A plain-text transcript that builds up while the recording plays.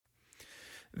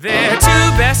They're two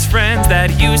best friends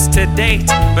that used to date,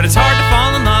 but it's hard to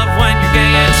fall in love when you're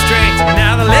gay and straight.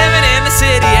 Now they're living in the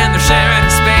city and they're sharing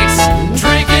space,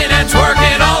 drinking and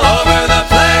twerking all over the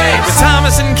place. With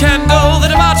Thomas and Kendall,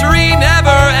 the debauchery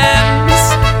never ends.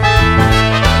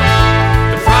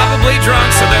 They're probably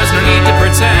drunk, so there's no need to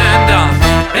pretend I'm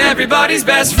everybody's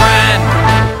best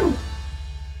friend.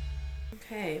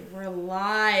 Okay, we're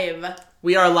live.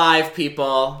 We are live,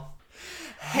 people.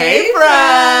 Hey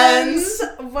friends!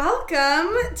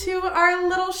 Welcome to our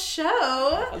little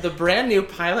show. The brand new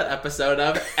pilot episode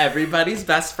of Everybody's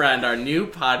Best Friend, our new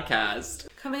podcast.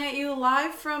 Coming at you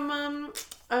live from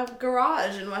a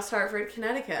garage in West Hartford,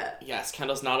 Connecticut. Yes,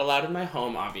 Kendall's not allowed in my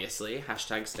home, obviously.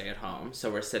 Hashtag stay at home. So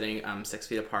we're sitting 6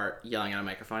 feet apart, yelling at a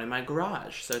microphone in my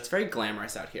garage. So it's very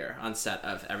glamorous out here on set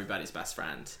of Everybody's Best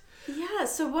Friend. Yeah,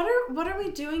 so what are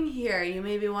we doing here? You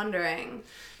may be wondering.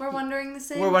 We're wondering the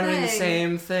same thing. We're wondering the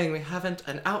same thing. We haven't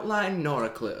an outline nor a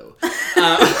clue.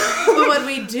 But what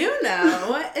we do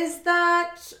know is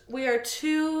that we are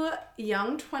two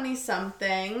young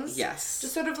 20-somethings. Yes.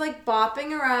 Just sort of like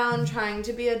bopping around, trying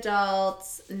to be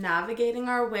adults, navigating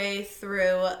our way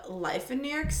through life in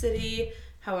New York City.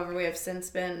 However, we have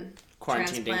since been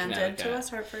Quarantined in transplanted Connecticut. to West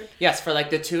Hartford. Yes, for like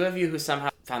the two of you who somehow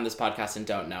found this podcast and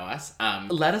don't know us,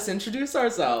 let us introduce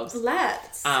ourselves.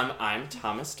 Let's. I'm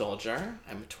Thomas Dolger.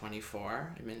 I'm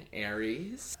 24. I'm in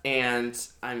Aries. And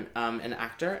I'm an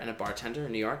actor and a bartender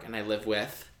in New York, and I live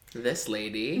with this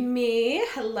lady. Me.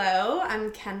 Hello.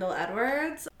 I'm Kendall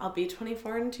Edwards. I'll be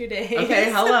 24 in 2 days.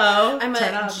 Okay, hello. I'm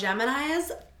Turn a up. Gemini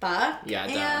as fuck. Yeah,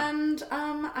 duh. And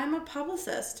I'm a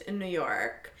publicist in New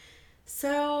York.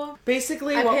 So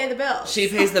Basically, I pay the bills. She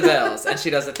pays the bills, and she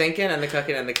does the thinking and the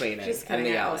cooking and the cleaning. Just and kidding. the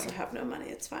I yelling. also have no money.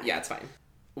 It's fine. Yeah, it's fine.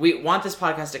 We want this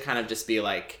podcast to kind of just be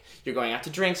like, you're going out to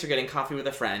drinks, you're getting coffee with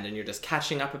a friend, and you're just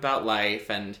catching up about life,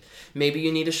 and maybe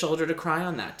you need a shoulder to cry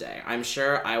on that day. I'm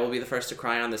sure I will be the first to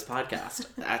cry on this podcast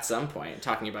at some point,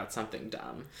 talking about something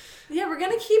dumb. Yeah, we're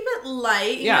going to keep it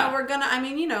light. You Yeah. know, we're going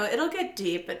to, it'll get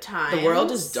deep at times. The world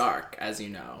is dark, as you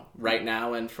know, right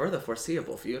now and for the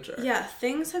foreseeable future. Yeah,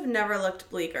 things have never looked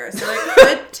bleaker. So it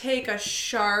could take a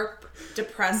sharp,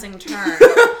 depressing turn.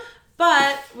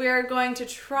 But we're going to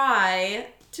try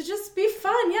to just be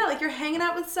fun. Yeah, like you're hanging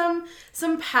out with some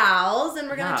pals, and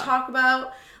we're going to talk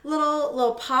about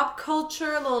little pop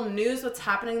culture, little news, what's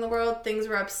happening in the world, things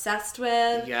we're obsessed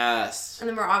with. Yes. And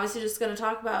then we're obviously just going to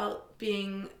talk about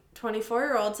being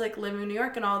 24-year-olds, like living in New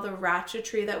York and all the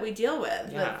ratchetry that we deal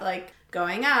with like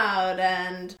going out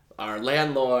and Our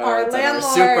landlords, our and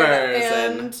landlord our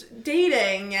supers, and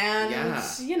dating and,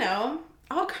 you know,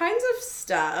 all kinds of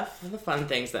stuff. all the fun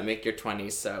things that make your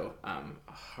 20s so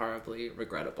horribly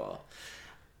regrettable.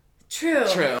 True.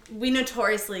 True. We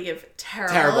notoriously give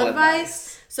terrible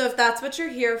advice. So if that's what you're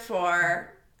here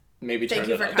for, Maybe Thank turn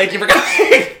you it for up. Thank you for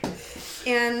coming. coming.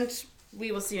 and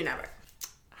we will see you never.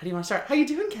 How do you want to start? How you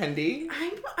doing, Kendi?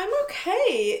 I'm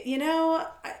okay. You know,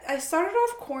 I started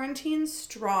off quarantine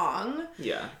strong.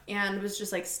 Yeah. And was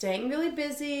just like staying really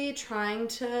busy, trying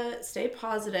to stay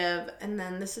positive, and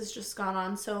then this has just gone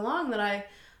on so long that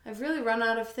I've really run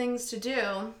out of things to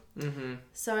do. Mm-hmm.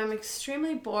 So I'm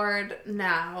extremely bored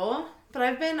now. But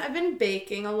I've been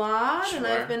baking a lot, and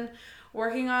I've been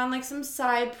working on like some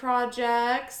side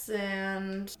projects,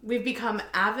 and we've become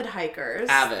avid hikers.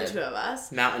 Avid. The two of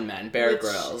us. Mountain men, Bear Which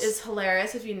Grylls. is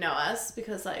hilarious if you know us,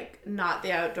 because like not the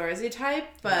outdoorsy type,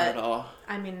 Not but at all.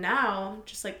 I mean now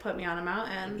just like put me on a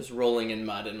mountain. I'm just rolling in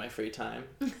mud in my free time.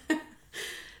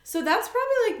 So that's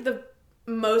probably like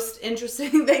the most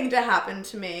interesting thing to happen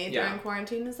to me during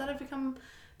quarantine is that I've become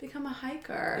a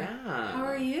hiker. Yeah. How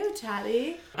are you,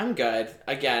 Taddy? I'm good.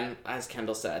 Again, as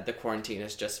Kendall said, the quarantine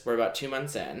is we're about 2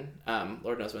 months in.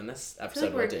 Lord knows when this I feel episode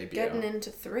like will we're debut. getting into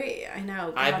 3. I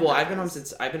know. I've been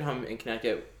knows. home in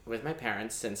Connecticut with my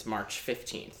parents since March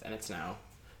 15th, and it's now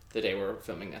the day we're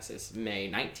filming this is May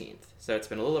 19th. So it's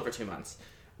been a little over 2 months.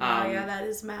 Oh yeah, that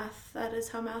is math. That is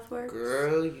how math works.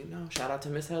 Girl, you know, shout out to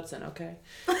Miss Hudson, okay?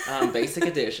 Basic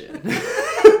addition.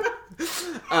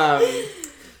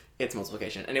 It's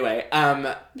multiplication. Anyway,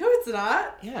 No, it's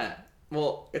not. yeah.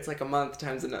 Well, it's like a month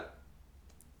times enough.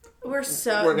 We're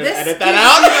gonna this edit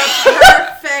that gives you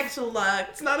a perfect look.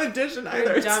 It's not addition either.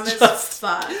 You're It's dumb as just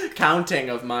fuck. counting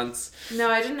of months.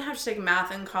 No, I didn't have to take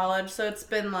math in college, so it's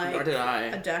been like Nor did I.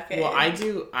 a decade. Well,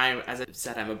 as I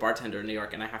said, I'm a bartender in New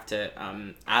York, and I have to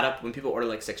add up when people order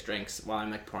like 6 drinks while I'm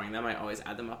like pouring them. I always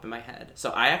add them up in my head. So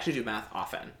I actually do math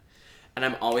often, and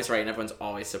I'm always right, and everyone's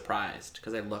always surprised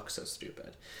because I look so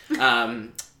stupid.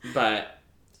 But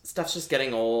stuff's just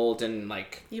getting old, and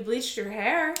like You bleached your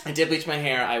hair. I did bleach my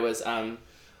hair. I was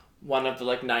one of the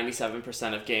like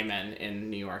 97% of gay men in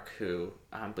New York who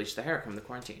bleached their hair from the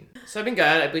quarantine. So I've been good.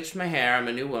 I bleached my hair. I'm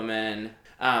a new woman.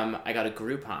 I got a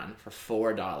Groupon for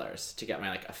 $4 to get my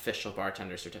like official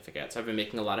bartender certificate. So I've been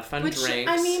making a lot of fun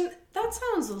drinks. I mean, that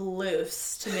sounds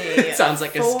loose to me. It sounds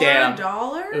like a scam.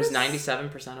 $4? It was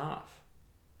 97% off.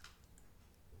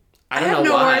 I don't have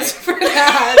know no why. words for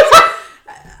that.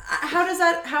 How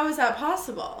is that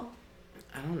possible?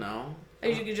 I don't know. Are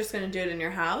you just going to do it in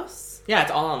your house? Yeah,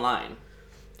 it's all online.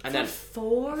 And then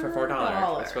for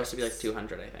 $4. It's supposed to be like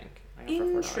 $200, I think. I got it for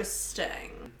 $4.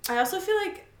 Interesting. I also feel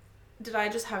like, did I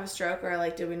just have a stroke, or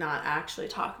like did we not actually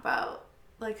talk about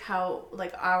like how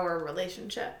like our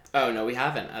relationship? Oh no, we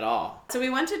haven't at all. So we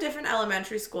went to different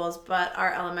elementary schools, but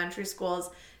our elementary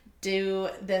schools do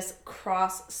this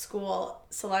cross school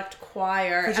select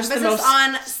choir. For just the emphasis most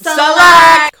on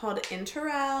select called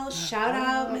Interrel. Shout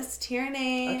out Miss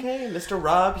Tierney. Okay, Mr.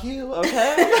 Rob Hugh,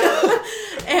 okay?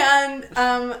 And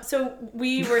so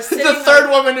we were sitting The third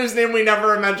woman whose name we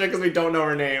never mention because we don't know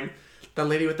her name. The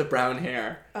lady with the brown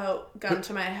hair. Oh, gun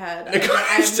to my head. I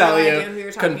I have no idea who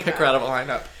you're talking couldn't pick her about. out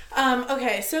of a lineup.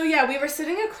 Okay, so yeah, we were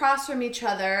sitting across from each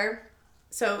other.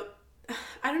 So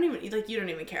I don't even, like, you don't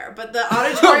even care, but the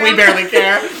auditorium... We barely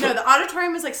care. No, the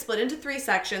auditorium was, like, split into 3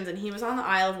 sections, and he was on the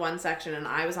aisle of one section, and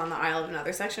I was on the aisle of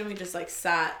another section. We just, like,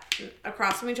 sat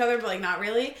across from each other, but, like, not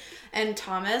really. And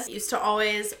Thomas used to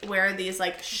always wear these,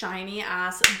 like,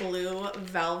 shiny-ass blue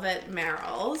velvet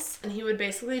Merrills, and he would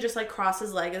basically just, like, cross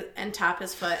his leg and tap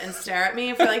his foot and stare at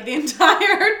me for, like, the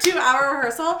entire 2-hour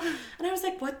rehearsal. And I was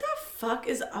like, what the fuck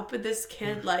is up with this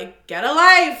kid? Like, get a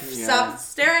life! Yeah. Stop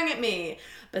staring at me!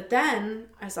 But then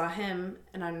I saw him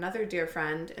and another dear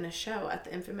friend in a show at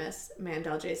the infamous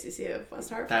Mandel JCC of West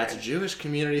Hartford. That's Jewish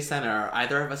Community Center. Are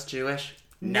either of us Jewish?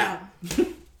 No.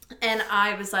 And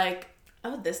I was like,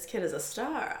 oh, this kid is a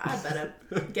star. I better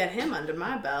get him under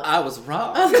my belt. I was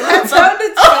wrong. That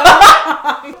sounded so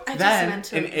wrong. I just Then, meant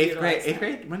to in 8th utilize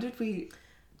grade, that. when did we,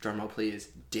 drumroll please,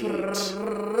 date?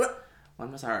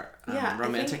 When was our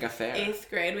romantic I think affair? 8th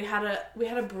grade. We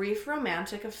had a brief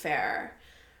romantic affair.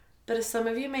 But as some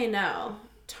of you may know,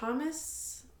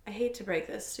 Thomas, I hate to break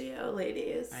this to you,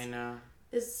 ladies. I know.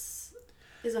 Is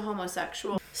a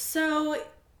homosexual. So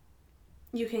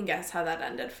you can guess how that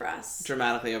ended for us.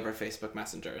 Dramatically over Facebook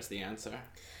Messenger is the answer.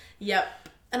 Yep.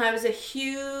 And I was a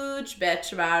huge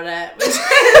bitch about it, which is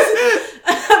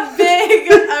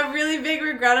a really big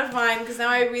regret of mine, because now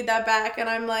I read that back and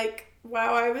I'm like,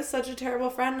 wow, I was such a terrible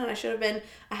friend and I should have been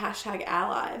a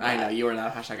 #ally. I know, you were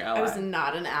not a #ally. I was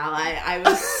not an ally. I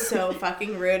was so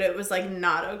fucking rude. It was like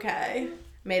not okay.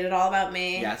 Made it all about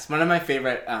me. Yes, one of my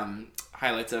favorite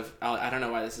highlights of, I don't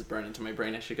know why this is burned into my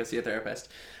brain, I should go see a therapist,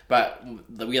 but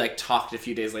we like talked a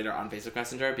few days later on Facebook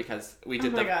Messenger because we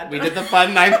did the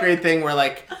fun 9th grade thing where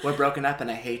like, we're broken up and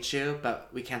I hate you, but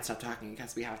we can't stop talking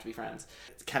because we have to be friends.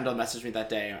 Kendall messaged me that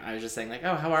day. I was just saying like,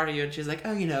 oh, how are you? And she's like,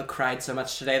 oh, cried so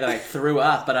much today that I threw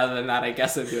up, but other than that, I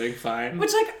guess I'm doing fine.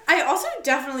 Which, like, I also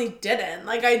definitely didn't.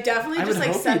 Like, I definitely just,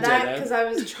 like, said that because I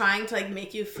was trying to, like,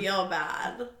 make you feel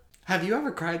bad. Have you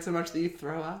ever cried so much that you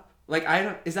throw up? Like,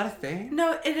 is that a thing?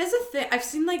 No, it is a thing. I've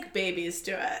seen, like, babies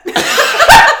do it.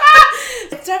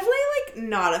 It's definitely, like,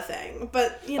 not a thing.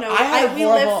 But, we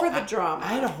live for the drama.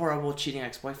 I had a horrible cheating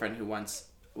ex-boyfriend who once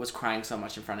was crying so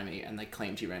much in front of me and, like,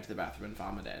 claimed he ran to the bathroom and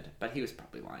vomited. But he was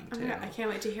probably lying, too. Okay, I can't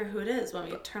wait to hear who it is when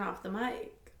we turn off the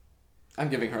mic. I'm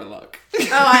giving her a look. Oh,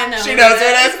 I know. She knows who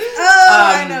it is.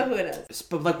 Oh, I know who it is.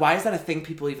 But, like, why is that a thing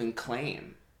people even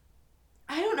claim?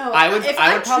 I don't know.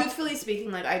 Truthfully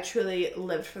speaking, like, I truly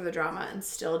lived for the drama and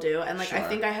still do. And, like, Sure. I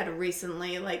think I had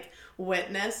recently, like,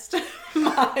 witnessed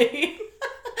my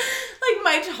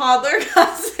toddler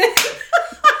cousin.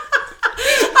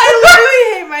 I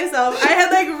literally hate myself. I had,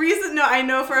 like, I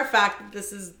know for a fact that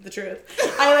this is the truth.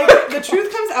 The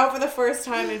truth comes out for the first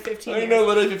time in 15 years. I know,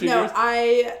 literally 15 years. No,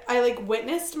 I like,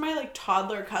 witnessed my, like,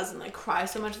 toddler cousin, like, cry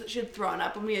so much that she had thrown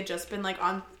up when we had just been, like,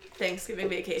 on Thanksgiving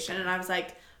vacation. And I was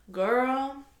like,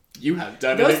 girl, you have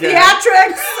done those it again.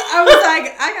 theatrics. I was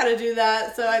like, I gotta do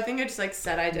that. So I think I just, like,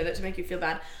 said I did it to make you feel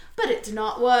bad. But it did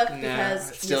not work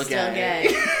because it's still you're still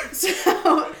gay.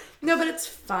 So, no, but it's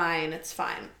fine. It's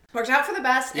fine. Worked out for the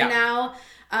best. Yeah. And now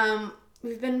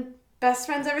we've been best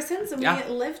friends ever since. And we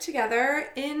live together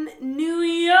in New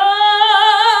York.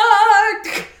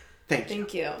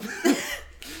 Thank you.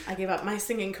 I gave up my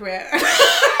singing career.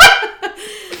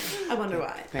 I wonder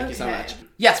why. Thank you so much.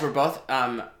 Yes, we're both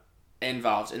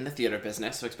involved in the theater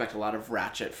business, so expect a lot of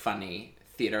ratchet, funny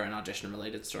theater and audition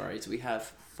related stories. We have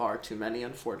far too many,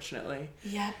 unfortunately.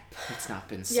 Yep. It's not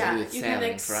been smooth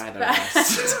sailing for either of expect-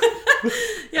 us.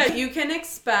 Yeah, you can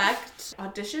expect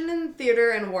audition and theater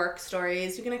and work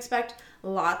stories. You can expect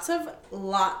lots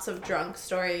of drunk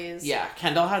stories. Yeah,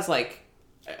 Kendall has like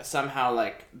somehow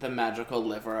like the magical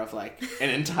liver of like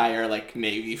an entire like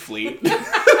Navy fleet.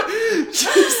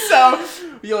 So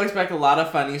you'll expect a lot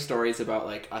of funny stories about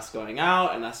like us going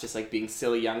out and us just like being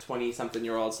silly young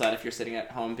 20-something-year-olds, so that if you're sitting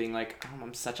at home being like, oh,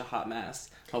 I'm such a hot mess,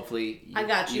 hopefully I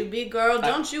got you, big girl,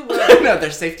 don't you worry. No,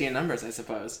 there's safety in numbers, I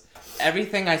suppose.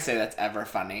 Everything I say that's ever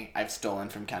funny, I've stolen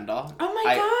from Kendall. Oh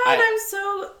my God, I'm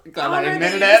so glad I honored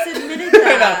admitted that you it. just admitted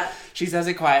that. She says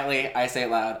it quietly, I say it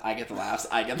loud, I get the laughs,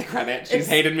 I get the credit. She's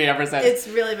hated me ever since. It's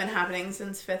really been happening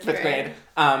since fifth grade.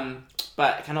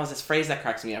 But Kendall has this phrase that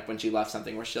cracks me up when she loves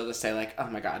something, where she'll just say like, oh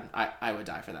my God, I would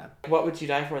die for that. What would you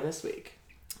die for this week?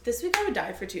 This week I would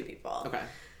die for two people. Okay.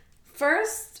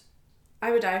 First,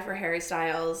 I would die for Harry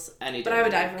Styles. Any day but I would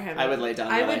of the die week. for him. I would lay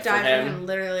down my I would life die for for him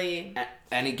literally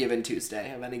any given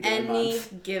Tuesday of any given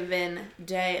month. given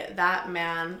day. That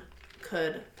man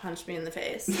could punch me in the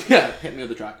face. Yeah, hit me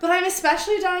with a truck. But I'm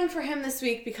especially dying for him this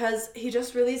week because he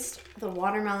just released the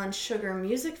Watermelon Sugar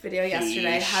music video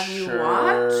yesterday. Have you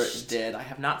watched? Did. I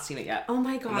have not seen it yet. Oh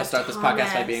my God, I'm gonna start this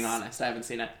podcast by being honest. I haven't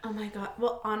seen it. Oh my God.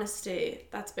 Well, honesty,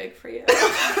 that's big for you.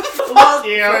 Well,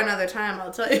 you. for another time,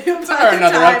 I'll tell you. For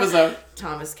another episode.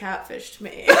 Thomas catfished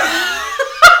me.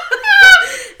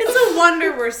 It's a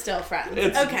wonder we're still friends.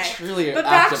 It's okay. truly an but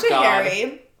act of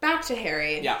God. Back to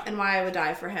Harry. Yeah. And why I would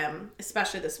die for him,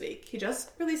 especially this week. He just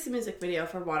released a music video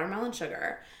for Watermelon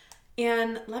Sugar.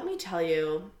 And let me tell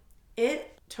you,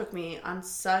 it took me on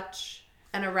such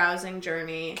an arousing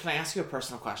journey. Can I ask you a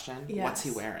personal question? Yes. What's he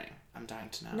wearing? I'm dying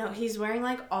to know. No, he's wearing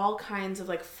like all kinds of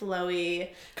like flowy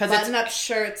 'Cause button-up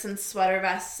shirts and sweater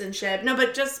vests and shit. No,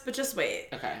 but just wait.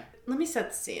 Okay. Let me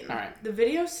set the scene. All right. The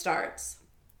video starts,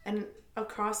 and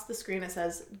across the screen it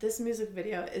says, "This music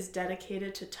video is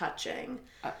dedicated to touching,"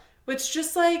 which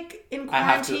just like in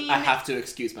quarantine, I have to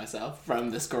excuse myself from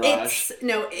this garage.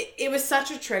 It was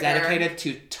such a trigger. Dedicated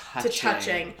to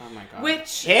touching. Oh my God.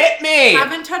 Which hit me.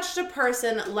 Haven't touched a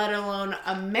person, let alone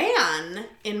a man,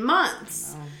 in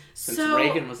months. No. Since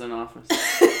Reagan was in office.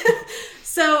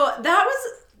 So that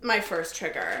was my first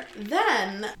trigger.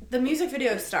 Then the music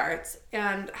video starts,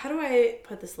 and how do I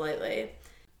put this lightly?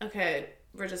 Okay,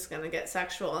 we're just gonna get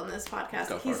sexual on this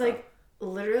podcast. He's like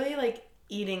literally like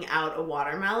eating out a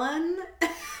watermelon.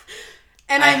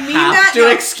 And I mean that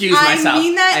to excuse myself. I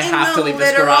mean that I have in to the leave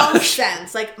this literal garage.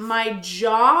 sense. Like my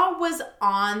jaw was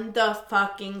on the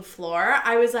fucking floor.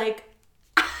 I was like,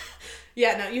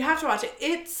 yeah, no, you have to watch it.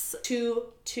 It's too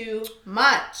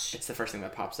much. It's the first thing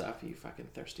that pops up, you fucking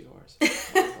thirsty whores.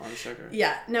 On sugar.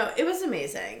 Yeah, no, it was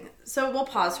amazing. So we'll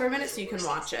pause for a minute so you can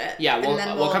watch it. Yeah, and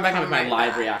then we'll come back with my right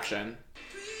live back. reaction.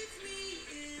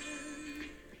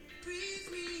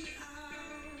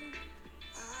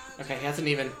 Okay, he hasn't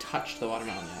even touched the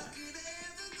watermelon yet.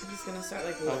 He's gonna start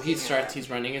like. Oh, he's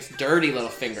running his dirty little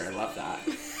finger. I love that.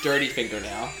 Dirty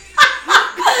fingernail.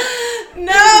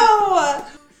 No!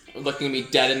 Looking at me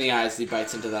dead in the eyes as he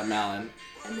bites into that melon.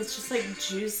 And it's just like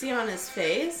juicy on his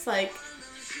face, like.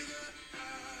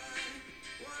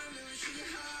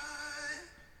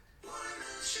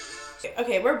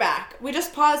 Okay, we're back. We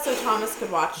just paused so Thomas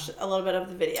could watch a little bit of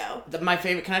the video. Can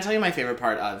I tell you my favorite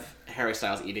part of Harry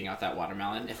Styles eating out that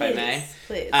watermelon, if I may?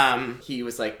 Please. He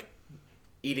was like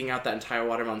eating out that entire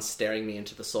watermelon, staring me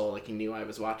into the soul like he knew I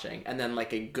was watching. And then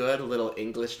like a good little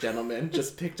English gentleman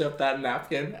just picked up that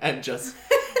napkin and just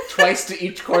twice to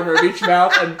each corner of each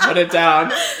mouth and put it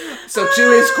down. So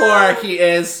to his core, he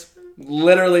is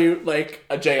literally like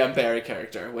a J.M. Barrie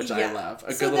character, which I love.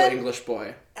 A good little English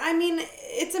boy. I mean,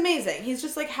 it's amazing. He's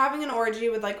just like having an orgy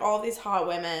with like all these hot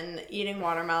women eating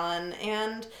watermelon,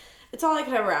 and it's all I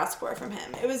could ever ask for from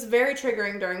him. It was very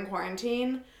triggering during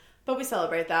quarantine, but we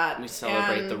celebrate that. We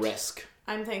celebrate the risk.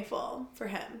 I'm thankful for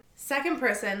him. Second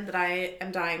person that I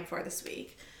am dying for this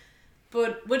week,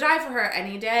 but would die for her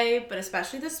any day, but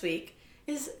especially this week,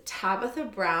 is Tabitha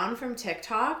Brown from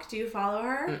TikTok. Do you follow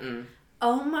her? Mm-mm.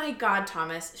 Oh my God,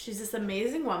 Thomas. She's this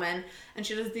amazing woman, and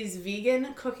she does these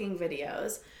vegan cooking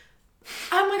videos.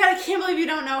 Oh my God, I can't believe you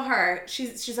don't know her.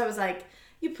 She's always like,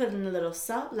 you put in a little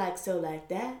salt, like so, like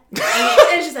that.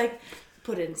 And she's like,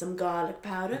 put in some garlic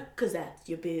powder, because that's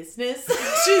your business.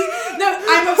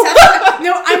 I'm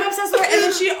obsessed with her. And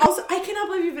then she also, I cannot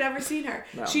believe you've never seen her.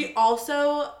 No. She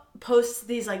also posts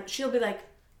these, like, she'll be like,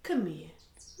 come here.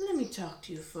 Let me talk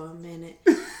to you for a minute.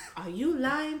 are you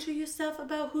lying to yourself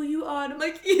about who you are? And I'm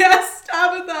like, yes,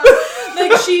 Tabitha.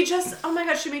 Like, she just, oh my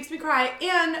God, she makes me cry.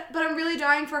 But I'm really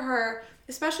dying for her,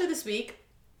 especially this week,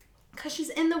 because she's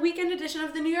in the weekend edition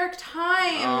of the New York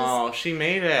Times. Oh, she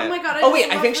made it. Oh my God,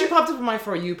 I think she popped up on my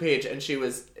For You page and she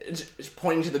was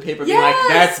pointing to the paper being like,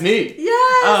 that's me.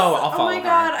 Yes. Oh, I'll follow her. Oh my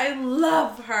God, I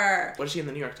love her. What is she in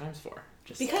the New York Times for?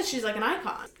 Because she's like an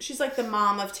icon. She's like the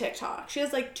mom of TikTok. She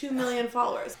has like 2 million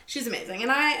followers. She's amazing, and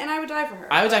I would die for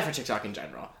her. I would die for TikTok in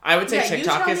general. I would say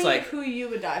TikTok is like who you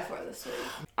would die for this week.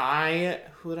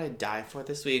 Who would I die for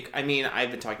this week? I mean, I've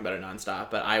been talking about it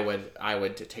nonstop, but I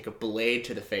would take a blade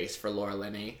to the face for Laura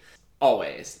Linney,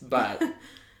 always. But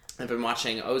I've been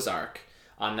watching Ozark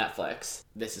on Netflix.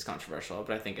 This is controversial,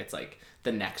 but I think it's like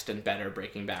the next and better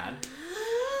Breaking Bad.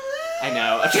 I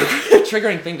know, a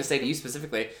triggering thing to say to you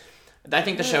specifically. I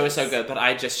think the show is so good, but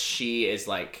I think she is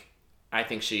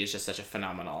just such a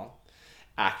phenomenal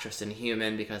actress and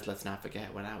human, because let's not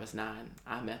forget, when I was 9,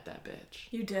 I met that bitch.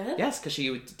 You did? Yes, because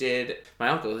my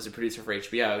uncle, who's a producer for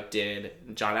HBO,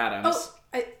 did John Adams. Oh,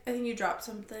 I think you dropped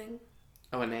something.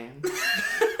 Oh, a name?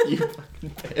 You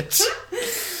fucking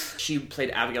bitch. She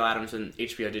played Abigail Adams when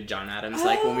HBO did John Adams,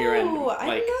 when we were in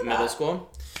middle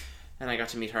school. And I got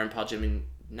to meet her and Paul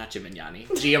Giamatti.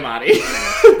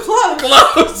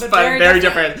 Close, but very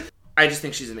different. I just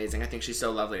think she's amazing. I think she's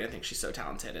so lovely. I think she's so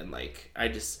talented, and I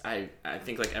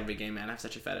think like every gay man has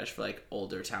such a fetish for like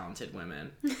older talented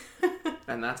women,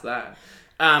 and that's that.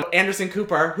 Anderson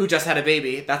Cooper, who just had a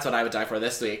baby, that's what I would die for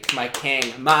this week. My king.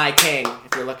 If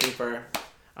you're looking for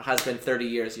a husband 30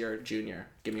 years your junior,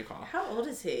 give me a call. How old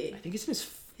is he? I think he's in his...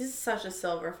 He's such a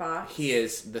silver fox. He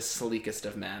is the sleekest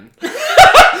of men.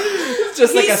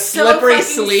 Just like a slippery,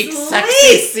 sleek,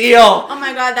 sexy seal. Oh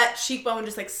my God, that cheekbone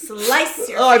just like slice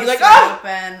your face I'd be like,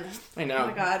 open. I know. Oh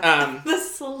my God. The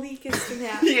sleekest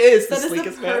man. He is the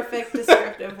sleekest man. That is the perfect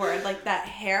descriptive word. Like that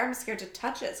hair, I'm scared to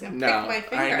touch it. It's going to pick my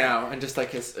finger. I know. And just like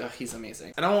he's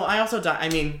amazing. And I also die. I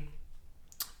mean,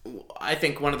 I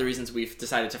think one of the reasons we've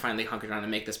decided to finally hunker down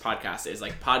and make this podcast is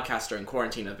like podcasts during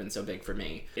quarantine have been so big for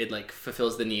me. It like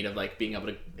fulfills the need of like being able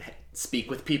to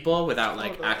speak with people without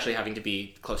like actually having to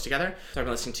be close together. So I've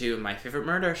been listening to My Favorite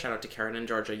Murder. Shout out to Karen in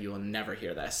Georgia. You will never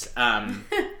hear this. I'm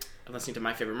listening to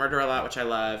My Favorite Murder a lot, which I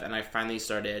love. And I finally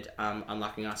started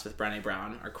Unlocking Us with Brené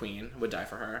Brown, our queen. Would die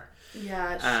for her.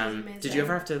 Yeah, she's amazing. Did you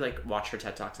ever have to like watch her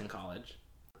TED Talks in college?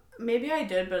 Maybe I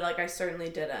did, but like I certainly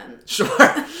didn't. Sure.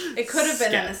 It could have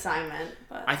been an assignment,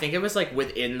 but I think it was like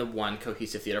within the one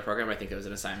cohesive theater program. I think it was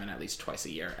an assignment at least twice a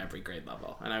year, every grade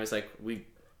level. And I was like, we've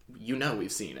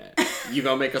seen it. You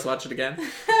gonna make us watch it again?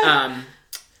 But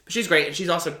she's great, and she's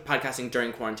also podcasting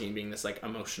during quarantine, being this like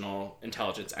emotional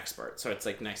intelligence expert. So it's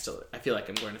like nice to. I feel like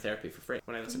I'm going to therapy for free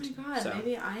when I listen to. Oh my God, so.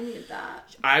 Maybe I need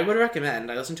that. I would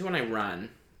recommend. I listen to when I run.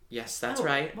 Yes, that's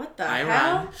right. What the hell?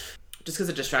 Run. Just because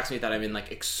it distracts me that I'm in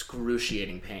like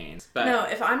excruciating pain. But no,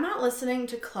 if I'm not listening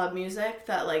to club music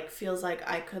that like feels like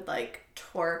I could like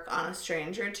twerk on a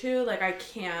stranger to, like I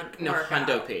can't work out.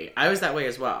 Hundo P. I was that way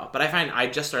as well. But I find I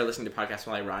just started listening to podcasts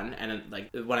while I run, and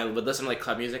like when I would listen to like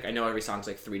club music, I know every song's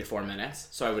like 3 to 4 minutes,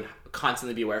 so I would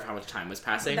constantly be aware of how much time was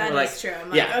passing. That is true.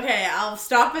 I'm like, okay, I'll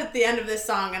stop at the end of this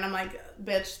song, and I'm like,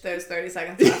 bitch, there's 30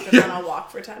 seconds left, and then I'll walk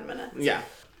for 10 minutes. Yeah.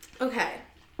 Okay.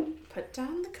 Put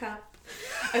down the cup.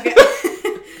 Okay.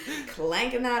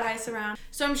 Clanking that ice around.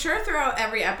 So I'm sure throughout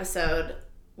every episode,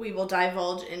 we will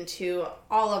divulge into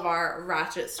all of our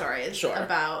ratchet stories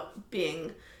about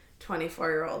being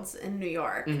 24-year-olds in New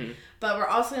York. Mm-hmm. But we're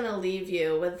also going to leave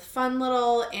you with fun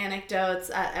little anecdotes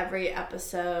at every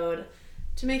episode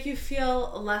to make you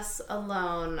feel less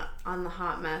alone on the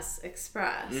Hot Mess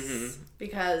Express. Mm-hmm.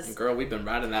 Because... Girl, we've been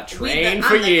riding that train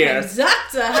for years. I'm the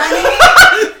conductor,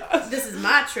 honey. This is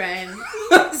my train.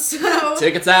 So...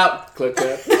 Tickets out. Clip,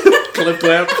 clip. Clip,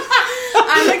 clip.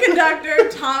 I'm the conductor.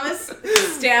 Thomas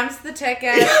stamps the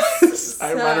tickets.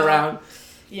 I run around.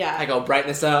 Yeah. I go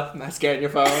brightness up. Am I scaring your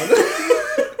phone?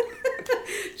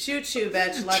 Shoot,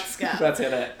 bitch. Let's go. Let's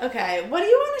hit it. Okay. What do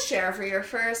you want to share for your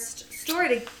first story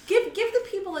to give the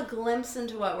people a glimpse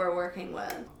into what we're working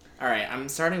with? All right. I'm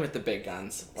starting with the big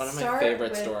guns. One of my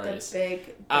favorite stories. The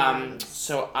big guns.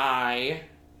 So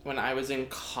when I was in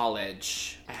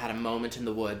college, I had a moment in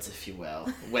the woods, if you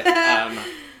will, with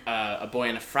a boy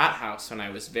in a frat house when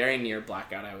I was very near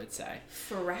blackout, I would say.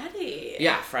 Fratty.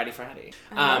 Yeah, fratty.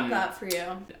 I love that for you.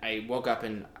 I woke up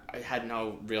and I had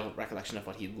no real recollection of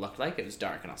what he looked like. It was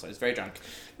dark, and also I was very drunk.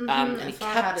 Mm-hmm. And if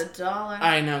I had $1.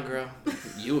 I know, girl.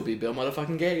 You would be Bill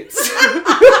motherfucking Gates. Call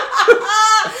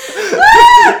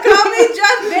me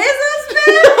Jeff Bezos,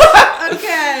 bitch!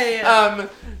 Okay.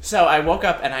 So I woke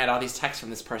up and I had all these texts from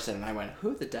this person, and I went,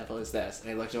 who the devil is this? And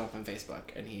I looked him up on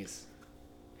Facebook, and here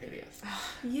he is.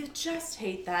 You just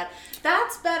hate that.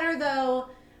 That's better, though.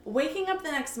 Waking up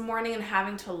the next morning and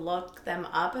having to look them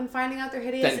up and finding out they're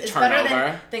hideous is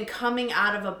better than coming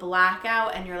out of a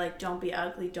blackout and you're like, don't be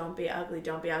ugly, don't be ugly,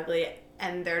 don't be ugly.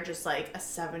 And they're just like a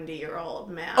 70-year-old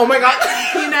man. Oh my God.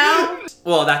 You know?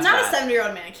 Well, that's not bad. A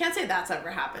 70-year-old man. I can't say that's ever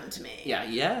happened to me.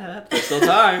 Yeah. There's still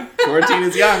time. 14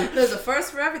 is young. There's a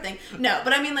first for everything. No,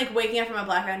 but I mean, like, waking up from a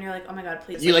blackout and you're like, oh my God,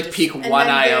 please. You, like peek one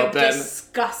eye open.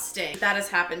 Disgusting. That has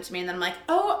happened to me. And then I'm like,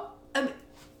 I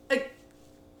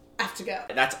have to go.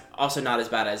 That's also not as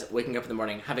bad as waking up in the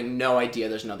morning, having no idea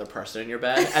there's another person in your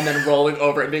bed, and then rolling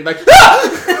over and being like,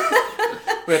 ah!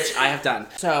 Which I have done.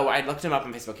 So I looked him up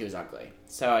on Facebook. He was ugly.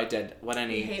 So I did what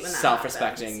any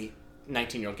self-respecting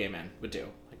 19-year-old gay man would do.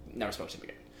 Like, never spoke to him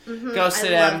again. Mm-hmm. Ghosted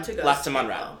him, left him on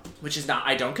red. Which is not,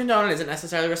 I don't condone, isn't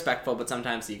necessarily respectful, but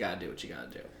sometimes you gotta do what you gotta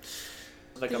do.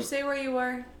 Did you say where you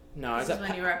were? No, I was at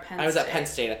Penn I was at Penn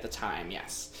State at the time,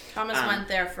 yes. Thomas went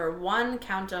there for one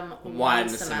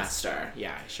semester.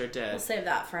 Yeah, I sure did. We'll save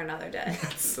that for another day.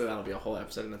 So that'll be a whole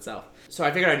episode in itself. So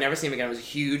I figured I'd never see him again. It was a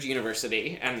huge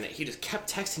university, and he just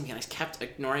kept texting me, and I just kept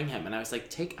ignoring him, and I was like,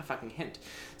 take a fucking hint.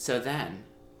 So then,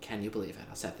 can you believe it?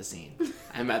 I'll set the scene.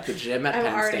 I'm at the gym at Penn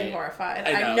State. I'm already horrified.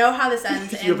 I know how this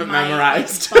ends. You have it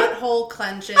memorized. Butthole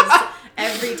clenches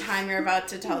every time you're about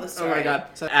to tell the story. Oh my God.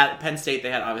 So at Penn State,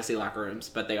 they had obviously locker rooms,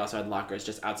 but they also had lockers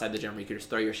just outside the gym where you could just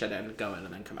throw your shit in, go in,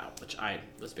 and then come out, which I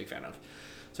was a big fan of.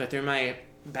 So I threw my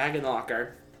bag in the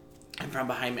locker, and from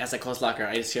behind me, as I closed the locker,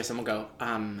 I just hear someone go,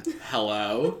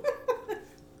 hello?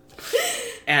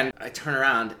 And I turn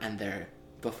around, and there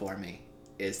before me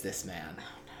is this man. Oh,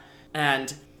 no.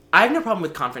 And I have no problem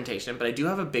with confrontation, but I do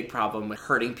have a big problem with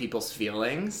hurting people's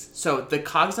feelings. So the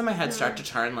cogs in my head start to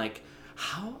turn like,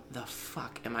 how the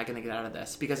fuck am I going to get out of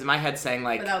this? Because in my head saying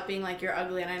like... Without being like, you're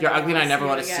ugly and I never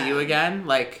want to see you again.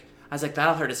 Like, I was like,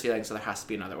 that'll hurt his feelings, so there has to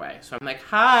be another way. So I'm like,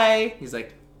 hi. He's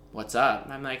like, what's up?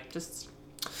 And I'm like, just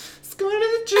going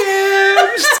to the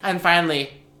gym. And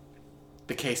finally,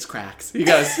 the case cracks. He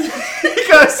goes,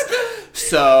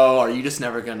 so are you just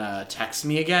never gonna text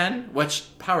me again? Which,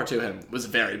 power to him, was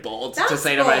very bold to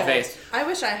say to my face. I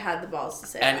wish I had the balls to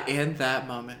say that. And in that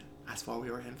moment, I swore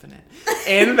we were infinite.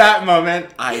 In that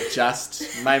moment,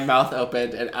 my mouth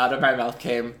opened and out of my mouth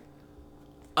came,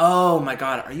 oh my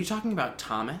God, are you talking about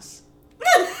Thomas?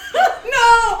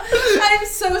 No! I'm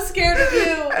so scared of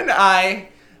you. And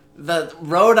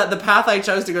the path I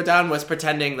chose to go down was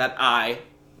pretending that I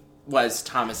was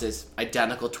Thomas's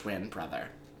identical twin brother.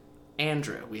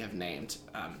 Andrew, we have named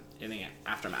in the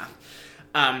aftermath.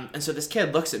 And so this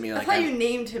kid looks at me like... I thought you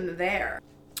named him there.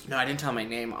 No, I didn't tell my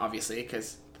name, obviously,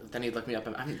 because then he'd look me up.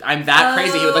 I'm that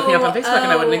crazy. He would look me up on Facebook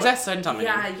and I wouldn't exist, so I didn't tell him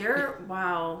my name. Yeah,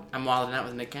 wow. I'm wilding out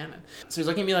with Nick Cannon. So he's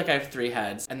looking at me like I have 3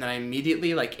 heads, and then I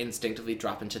immediately, like, instinctively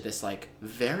drop into this, like,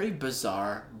 very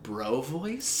bizarre bro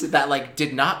voice that, like,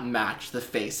 did not match the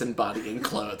face and body and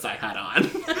clothes I had on.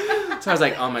 So I was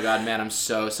like, oh my God, man, I'm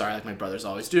so sorry. Like, my brother's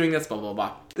always doing this, blah, blah,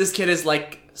 blah. This kid is,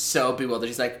 like, so bewildered.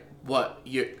 He's like, what?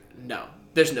 No,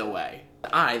 there's no way.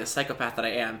 I, the psychopath that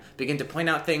I am, begin to point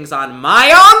out things on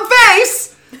my own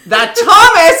face that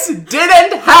Thomas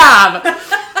didn't have.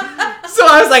 So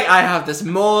I was like, I have this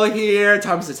mole here.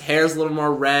 Thomas's hair's a little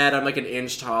more red. I'm like an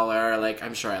inch taller. Like,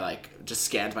 I'm sure I like just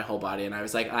scanned my whole body and I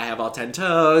was like, I have all 10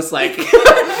 toes. Like,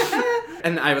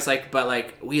 and I was like, but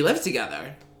like, we live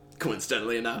together.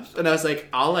 Coincidentally enough. And I was like,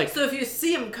 I'll like... So if you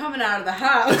see him coming out of the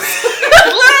house...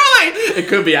 Literally! It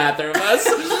could be either of us.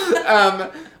 I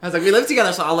was like, we live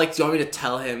together, so I'll like, do you want me to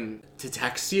tell him to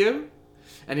text you?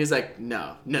 And he's like,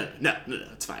 no,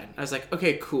 it's fine. I was like,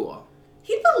 okay, cool.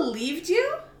 He believed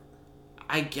you?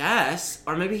 I guess.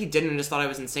 Or maybe he didn't and just thought I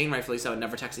was insane, rightfully so, and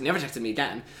never texted me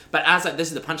again. But this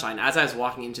is the punchline, as I was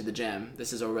walking into the gym,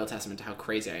 this is a real testament to how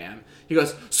crazy I am. He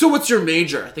goes, so what's your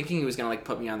major? Thinking he was gonna like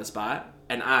put me on the spot.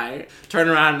 And I turned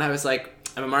around and I was like,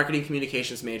 I'm a marketing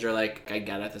communications major, like, I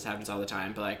get it, this happens all the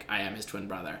time, but like, I am his twin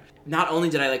brother. Not only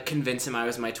did I like convince him I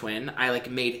was my twin, I like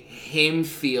made him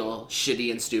feel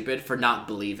shitty and stupid for not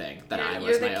believing that I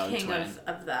was my own twin. You're the king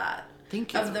of that.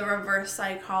 Thank you. Of the reverse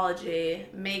psychology,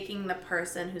 making the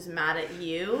person who's mad at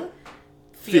you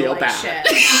feel like bad.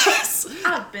 Shit. Yes.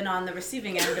 I've been on the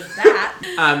receiving end of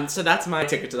that. So that's my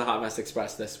ticket to the Hot Mess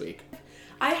Express this week.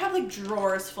 I have like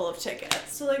drawers full of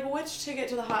tickets. So like, which ticket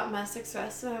to the Hot Mess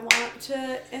Express do I want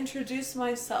to introduce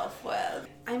myself with?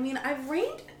 I mean, I've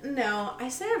reined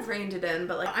it in,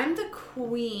 but like, I'm the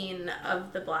queen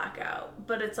of the blackout.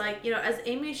 But it's like, you know, as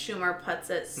Amy Schumer puts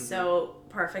it so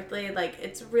perfectly, like,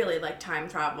 it's really like time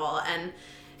travel, and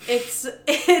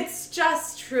it's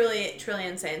just truly, truly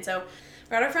insane. So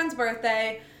we're at our friend's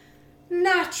birthday.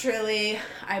 Naturally,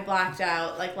 I blacked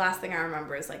out. Like, last thing I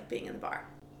remember is, like, being in the bar.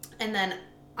 And then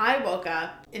I woke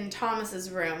up in Thomas's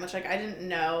room, which, like, I didn't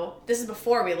know. This is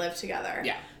before we lived together.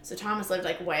 Yeah. So Thomas lived,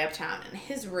 like, way uptown. In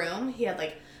his room, he had,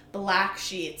 like, black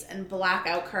sheets and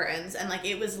blackout curtains. And, like,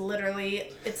 it was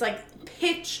literally, it's, like,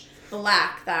 pitch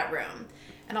black, that room.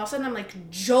 And all of a sudden, I'm, like,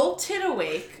 jolted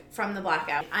awake from the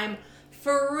blackout. I'm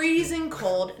freezing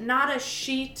cold. Not a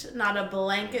sheet, not a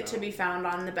blanket to be found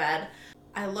on the bed.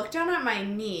 I look down at my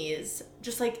knees,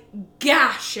 just like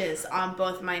gashes on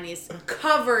both my knees,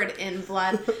 covered in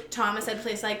blood. Thomas had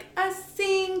placed like a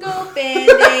single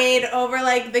Band-Aid over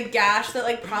like the gash that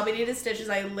like probably needed stitches.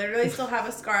 I literally still have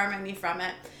a scar on my knee from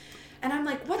it. And I'm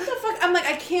like, what the fuck? I'm like,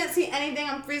 I can't see anything.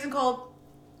 I'm freezing cold.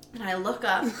 And I look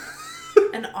up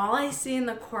and all I see in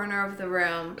the corner of the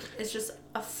room is just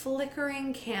a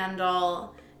flickering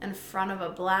candle in front of a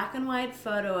black and white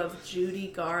photo of Judy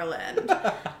Garland.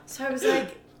 So I was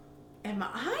like, am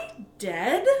I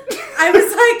dead? I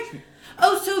was like,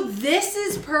 oh, so this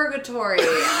is purgatory.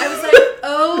 I was like,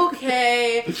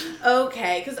 okay.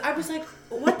 Because I was like,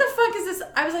 what the fuck is this?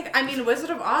 I was like, I mean,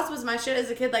 Wizard of Oz was my shit as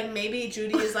a kid. Like, maybe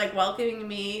Judy is, like, welcoming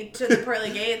me to the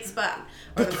pearly gates, but...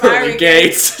 Or the pearly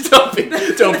gates. Don't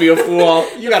be a fool.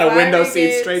 You got a window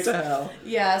seat straight to hell.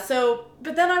 Yeah, so...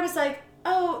 But then I was like,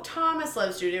 oh, Thomas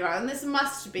loves Judy Garland. This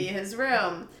must be his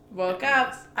room. Woke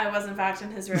up. I was, in fact,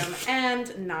 in his room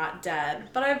and not dead.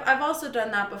 But I've also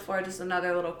done that before. Just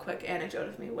another little quick anecdote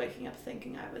of me waking up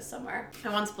thinking I was somewhere. I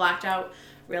once blacked out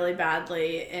really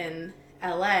badly in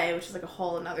LA, which is like a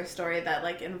whole another story that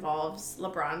like involves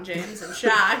LeBron James and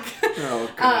Shaq.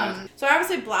 Oh, God. So I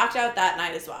obviously blacked out that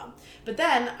night as well. But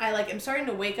then I like am starting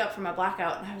to wake up from a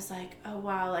blackout and I was like, oh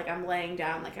wow, like I'm laying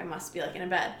down, like I must be like in a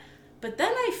bed. But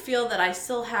then I feel that I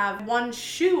still have one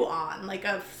shoe on, like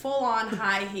a full-on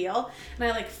high heel, and I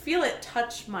like feel it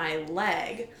touch my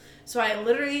leg. So I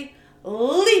literally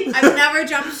leaped. I've never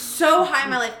jumped so high in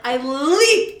my life. I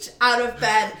leaped out of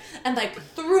bed and like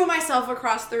threw myself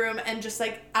across the room and just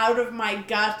like out of my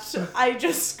gut, I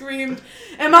just screamed,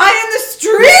 "Am I in the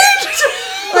street?"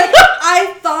 Like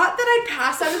I thought that I'd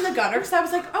pass out in the gutter because I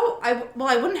was like, oh, I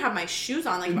wouldn't have my shoes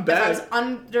on. Like if I was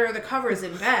under the covers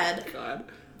in bed. God.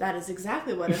 That is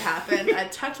exactly what had happened. I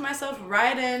tucked myself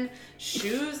right in,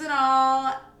 shoes and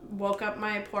all. Woke up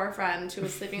my poor friend who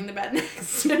was sleeping in the bed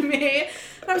next to me.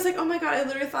 And I was like, oh my God, I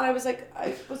literally thought I was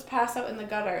passed out in the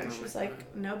gutter. And she was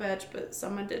like, no bitch, but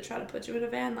someone did try to put you in a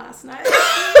van last night.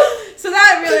 So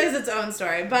that really is its own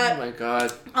story. But oh my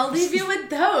God. I'll leave you with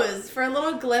those for a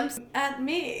little glimpse at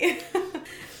me.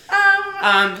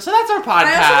 So that's our podcast.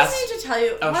 I also need to tell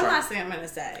you one sure. last thing I'm going to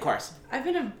say. Of course. I've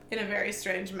been in a very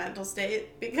strange mental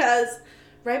state because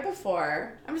right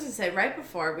before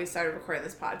we started recording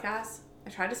this podcast, I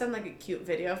tried to send like a cute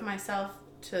video of myself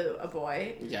to a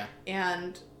boy. Yeah.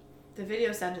 And the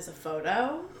video sent as a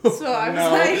photo. So I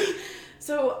was like,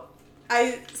 so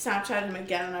I Snapchatted him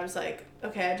again and I was like,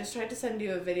 okay, I just tried to send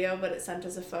you a video, but it sent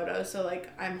as a photo. So like,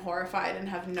 I'm horrified and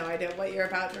have no idea what you're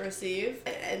about to receive.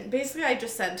 And basically I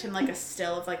just sent him like a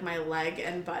still of like my leg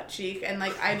and butt cheek. And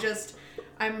like,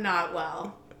 I'm not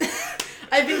well.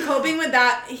 I've been coping with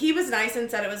that. He was nice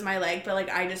and said it was my leg, but like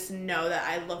I just know that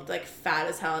I looked like fat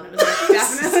as hell, and it was like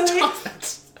definitely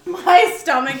my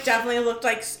stomach definitely looked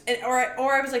like,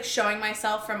 or I was like showing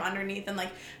myself from underneath and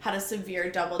like had a severe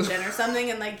double chin or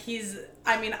something, and like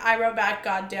I wrote back,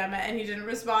 God damn it, and he didn't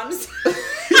respond.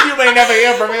 You may never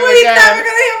hear from him again. We're never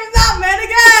gonna hear from that man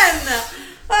again.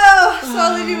 Oh, so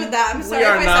I'll leave you with that. I'm sorry if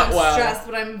I sound stressed,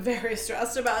 but I'm very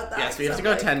stressed about that. Yes, we have to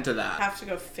go tend to that. I have to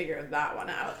go figure that one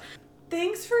out.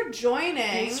 Thanks for joining.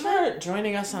 Thanks for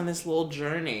joining us on this little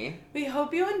journey. We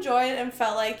hope you enjoyed and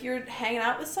felt like you're hanging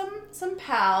out with some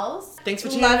pals. Thanks for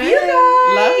tuning in. Love you guys.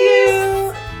 Love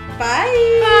you. Bye.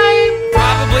 Bye.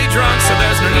 Probably drunk, so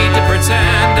there's no need to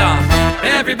pretend I'm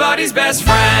everybody's best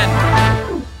friend.